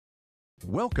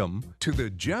Welcome to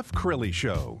the Jeff Crilley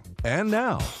Show. And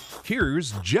now,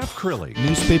 here's Jeff Crilley.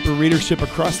 Newspaper readership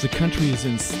across the country is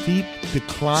in steep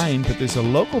decline, but there's a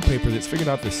local paper that's figured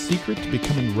out the secret to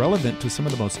becoming relevant to some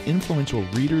of the most influential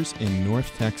readers in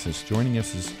North Texas. Joining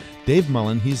us is Dave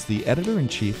Mullen. He's the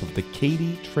editor-in-chief of the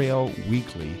Katy Trail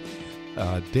Weekly.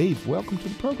 Dave, welcome to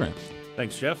the program.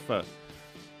 Thanks, Jeff. You're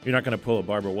not going to pull a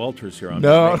Barbara Walters here on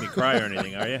No. me, make me cry or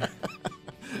anything, are you?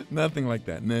 Nothing like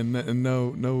that.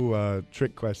 No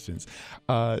trick questions.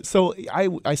 So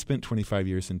I spent 25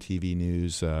 years in TV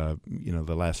news,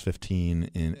 the last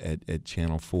 15 at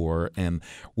Channel 4, and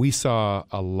we saw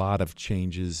a lot of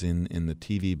changes in the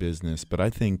TV business, but I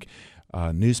think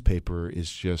newspaper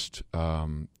is just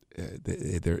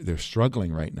they're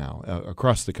struggling right now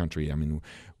across the country. I mean,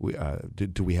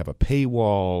 do we have a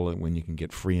paywall when you can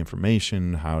get free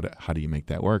information? How do you make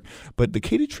that work? But the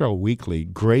Katy Trail Weekly,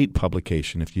 great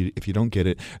publication. If you don't get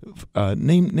it,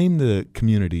 name the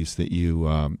communities that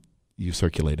you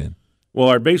circulate in. Well,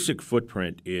 our basic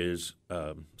footprint is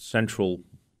central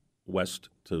west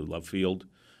to Love Field,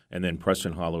 and then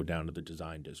Preston Hollow down to the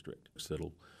Design District. So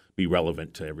that'll be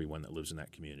relevant to everyone that lives in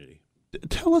that community.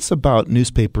 Tell us about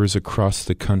newspapers across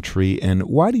the country, and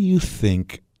why do you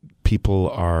think people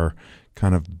are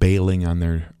kind of bailing on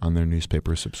their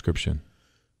newspaper subscription?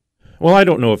 Well, I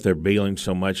don't know if they're bailing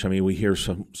so much. I mean, we hear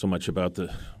so much about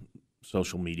the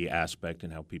social media aspect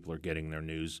and how people are getting their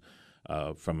news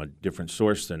from a different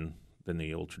source than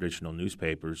the old traditional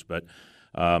newspapers. But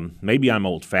maybe I'm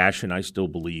old-fashioned. I still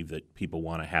believe that people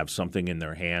want to have something in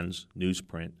their hands,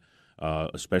 newsprint.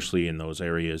 Especially in those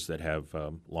areas that have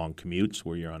long commutes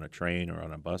where you're on a train or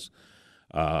on a bus.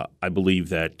 I believe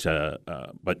that,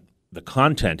 but the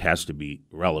content has to be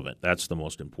relevant. That's the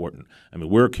most important. I mean,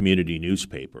 we're a community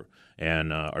newspaper,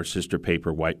 and our sister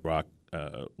paper, White Rock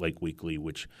Lake Weekly,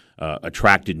 which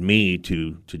attracted me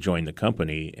to join the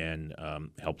company and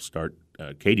help start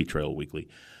Katy Trail Weekly,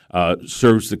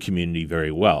 serves the community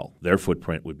very well. Their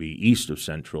footprint would be east of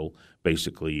Central,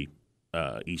 basically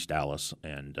East Dallas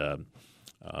and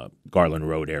Garland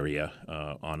Road area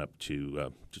on up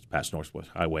to just past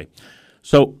Northwest Highway.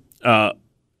 So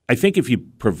I think if you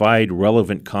provide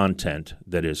relevant content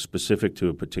that is specific to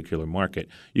a particular market,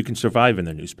 you can survive in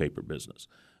the newspaper business.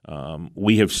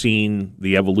 We have seen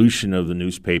the evolution of the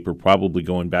newspaper probably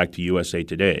going back to USA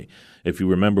Today. If you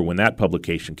remember when that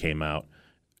publication came out,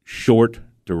 short,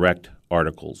 direct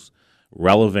articles,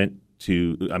 relevant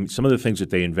to some of the things that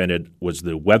they invented was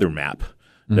the weather map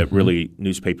that really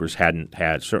newspapers hadn't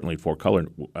had, certainly four-color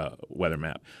weather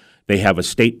map. They have a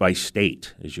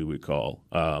state-by-state, as you would call,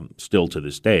 still to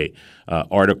this day,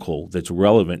 article that's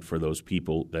relevant for those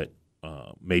people that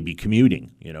may be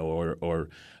commuting, or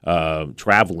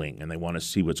traveling, and they want to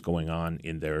see what's going on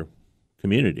in their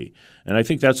community. And I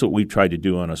think that's what we've tried to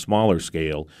do on a smaller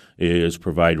scale, is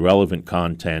provide relevant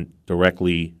content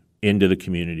directly into the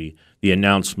community, the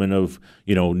announcement of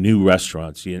new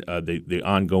restaurants, the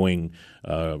ongoing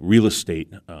real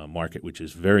estate market, which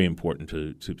is very important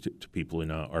to people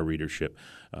in our readership,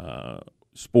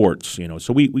 sports.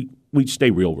 So we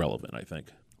stay real relevant, I think.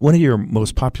 One of your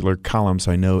most popular columns,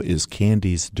 I know, is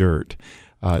Candy's Dirt.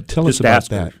 Tell us about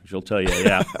that. She'll tell you.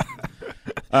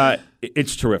 Yeah,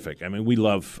 it's terrific. I mean, we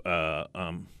love.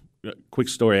 Quick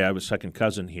story: I have a second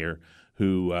cousin here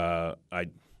who I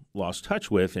lost touch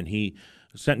with, and he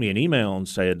sent me an email and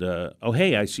said, oh,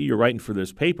 hey, I see you're writing for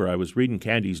this paper. I was reading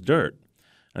Candy's Dirt.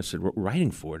 I said,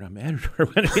 writing for it? I'm editor.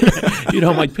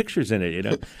 My picture's in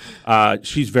it,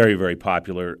 She's very, very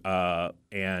popular,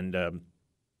 and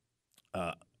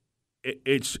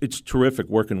it's terrific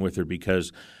working with her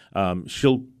because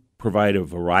she'll provide a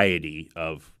variety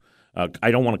of I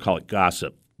don't want to call it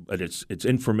gossip, but it's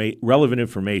relevant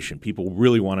information people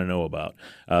really want to know about,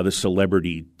 the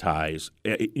celebrity ties.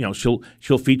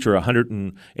 She'll feature a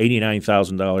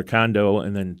 $189,000 condo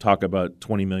and then talk about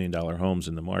 $20 million homes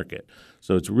in the market.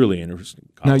 So it's really interesting.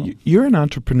 Now, you're an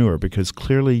entrepreneur because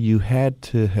clearly you had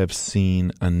to have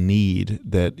seen a need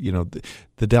that,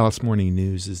 the Dallas Morning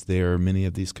News is there. Many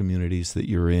of these communities that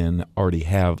you're in already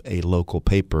have a local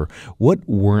paper. What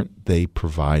weren't they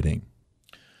providing?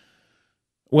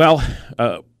 Well,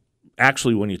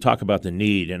 actually, when you talk about the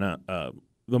need, and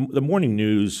the morning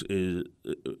news is,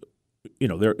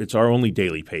 it's our only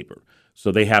daily paper,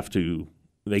 so they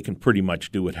can pretty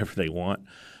much do whatever they want.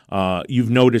 You've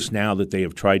noticed now that they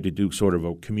have tried to do sort of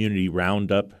a community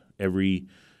roundup every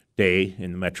day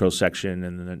in the metro section,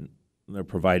 and then they're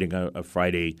providing a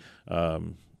Friday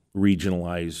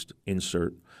regionalized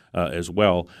insert as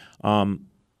well.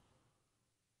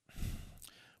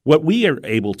 What we are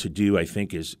able to do, I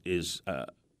think, is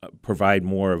provide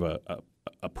more of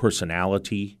a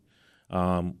personality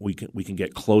We can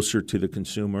get closer to the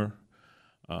consumer,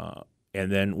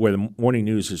 and then where the morning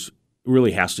news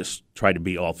really has to try to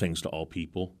be all things to all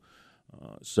people.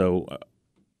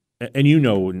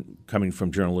 And coming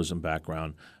from journalism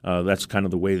background, that's kind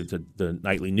of the way that the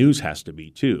nightly news has to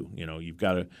be too. You've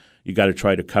got to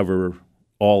try to cover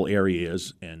all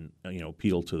areas and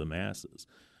appeal to the masses.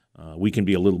 We can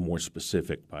be a little more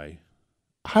specific by.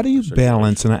 How do you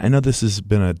balance? And I know this has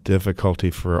been a difficulty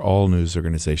for all news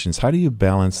organizations. How do you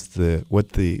balance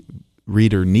what the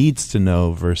reader needs to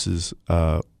know versus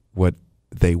what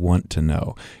they want to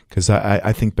know? Because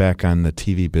I think back on the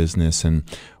TV business, and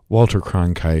Walter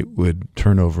Cronkite would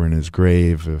turn over in his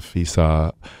grave if he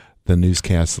saw the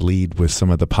newscast lead with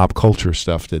some of the pop culture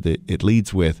stuff that it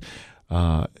leads with.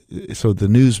 So the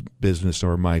news business,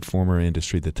 or my former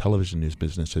industry, the television news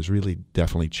business, has really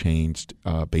definitely changed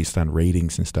based on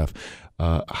ratings and stuff.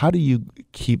 How do you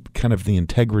keep kind of the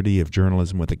integrity of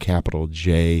journalism with a capital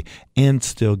J and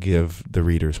still give the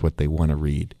readers what they want to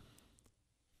read?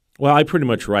 Well, I pretty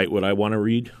much write what I want to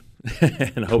read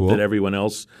and hope that everyone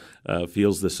else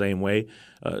feels the same way.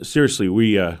 Seriously,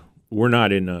 we're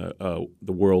not in the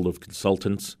world of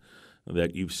consultants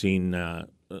that you've seen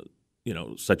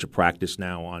such a practice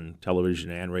now on television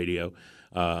and radio.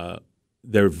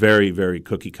 They're very, very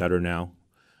cookie cutter now.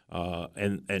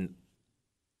 And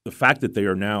the fact that they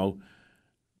are now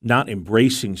not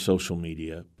embracing social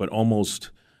media, but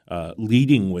almost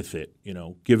leading with it,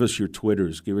 give us your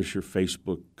Twitters, give us your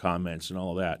Facebook comments and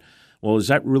all that. Well, is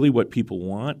that really what people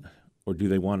want? Or do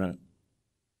they want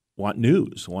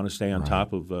news, want to stay on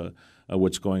top of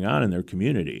what's going on in their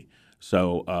community?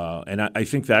 So, and I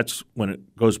think that's when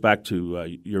it goes back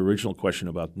to your original question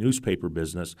about newspaper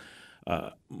business.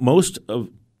 Most of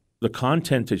the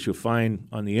content that you'll find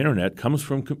on the internet comes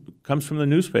from the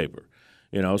newspaper.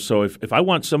 So if I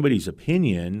want somebody's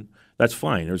opinion, that's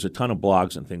fine. There's a ton of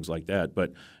blogs and things like that.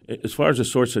 But as far as the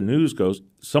source of news goes,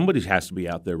 somebody has to be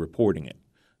out there reporting it,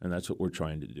 and that's what we're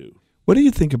trying to do. What do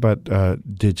you think about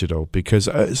digital? Because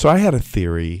so I had a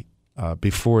theory.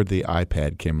 Before the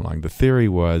iPad came along, the theory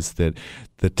was that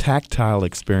the tactile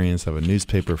experience of a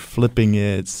newspaper, flipping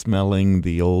it, smelling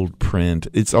the old print,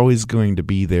 it's always going to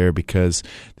be there because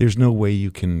there's no way you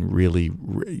can really,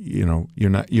 you're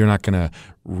not going to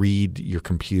read your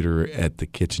computer at the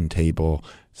kitchen table.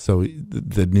 So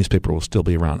the newspaper will still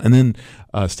be around. And then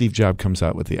Steve Jobs comes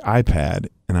out with the iPad,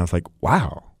 and I was like,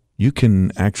 wow, you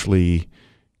can actually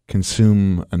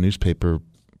consume a newspaper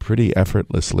pretty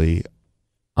effortlessly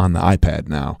on the iPad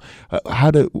now. How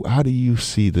do you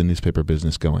see the newspaper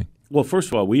business going? Well, first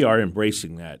of all, we are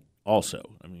embracing that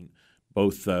also. I mean,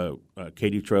 both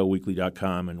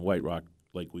KatyTrailWeekly.com and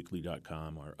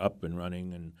WhiteRockLakeWeekly.com are up and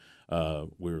running, and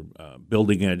we're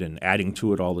building it and adding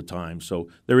to it all the time. So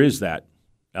there is that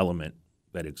element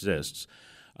that exists.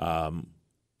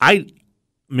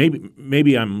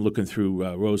 Maybe I'm looking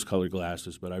through rose-colored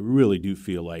glasses, but I really do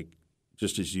feel like,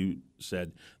 just as you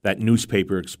said, that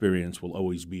newspaper experience will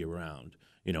always be around.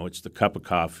 It's the cup of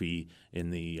coffee in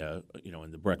the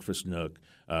in the breakfast nook,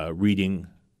 reading,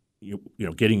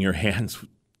 getting your hands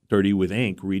dirty with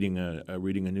ink, reading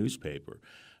a newspaper.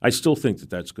 I still think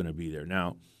that that's going to be there.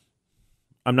 Now,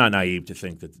 I'm not naive to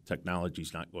think that the technology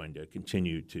is not going to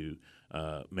continue to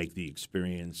make the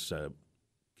experience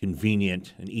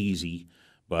convenient and easy,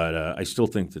 but I still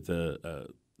think that the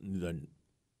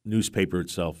newspaper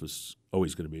itself is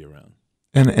always going to be around.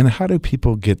 And how do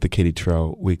people get the Katy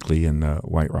Trail Weekly and the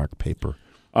White Rock paper?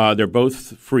 They're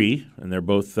both free, and they're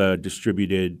both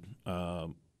distributed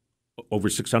over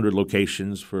 600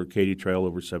 locations for Katy Trail,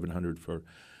 over 700 for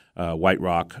White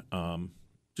Rock.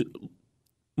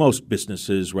 Most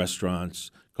businesses, restaurants,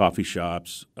 coffee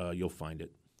shops, you'll find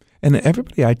it. And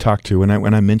everybody I talk to,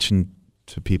 when I mention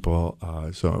to people,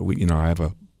 I have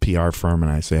a PR firm,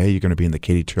 and I say, hey, you're going to be in the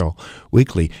Katy Trail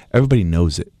Weekly. Everybody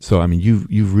knows it. So, I mean,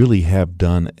 you really have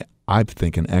done, I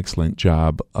think, an excellent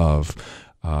job of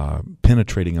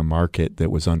penetrating a market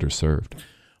that was underserved.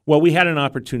 Well, we had an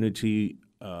opportunity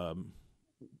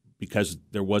because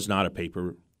there was not a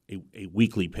paper, a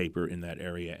weekly paper in that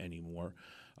area anymore.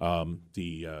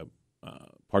 The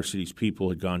Park Cities People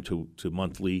had gone to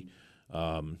monthly.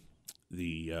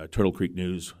 The Turtle Creek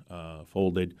News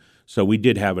folded, so we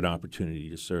did have an opportunity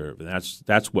to serve, and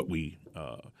that's what we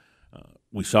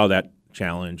saw that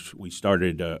challenge. We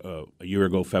started a year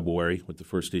ago, February, with the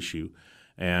first issue,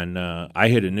 and I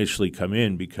had initially come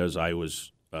in because I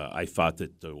thought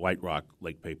that the White Rock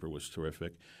Lake paper was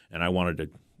terrific, and I wanted to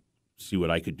see what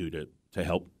I could do to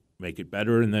help make it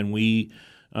better, and then we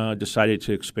decided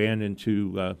to expand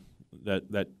into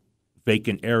that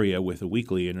vacant area with a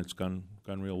weekly, and it's gone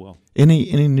real well.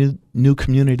 Any new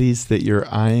communities that you're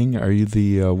eyeing? Are you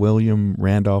the William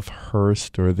Randolph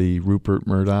Hearst or the Rupert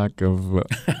Murdoch of of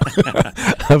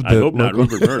the I hope not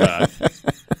Rupert Murdoch.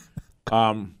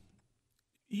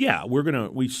 Yeah,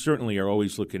 we certainly are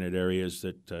always looking at areas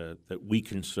that we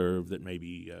can serve that may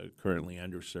be currently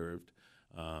underserved.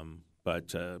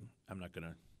 But I'm not going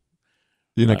to.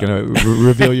 You're not going to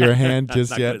reveal your hand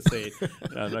just yet?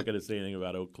 I'm not going to say anything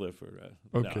about Oak Cliff.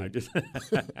 Okay.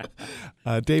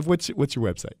 No, Dave, what's your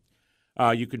website?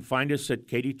 You can find us at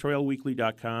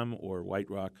katytrailweekly.com or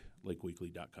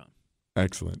whiterocklakeweekly.com.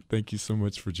 Excellent. Thank you so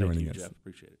much for joining us. Jeff.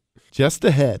 Appreciate it. Just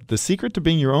ahead, the secret to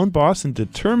being your own boss and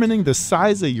determining the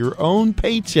size of your own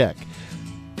paycheck.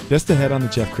 Just ahead on the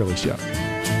Jeff Crilley Show.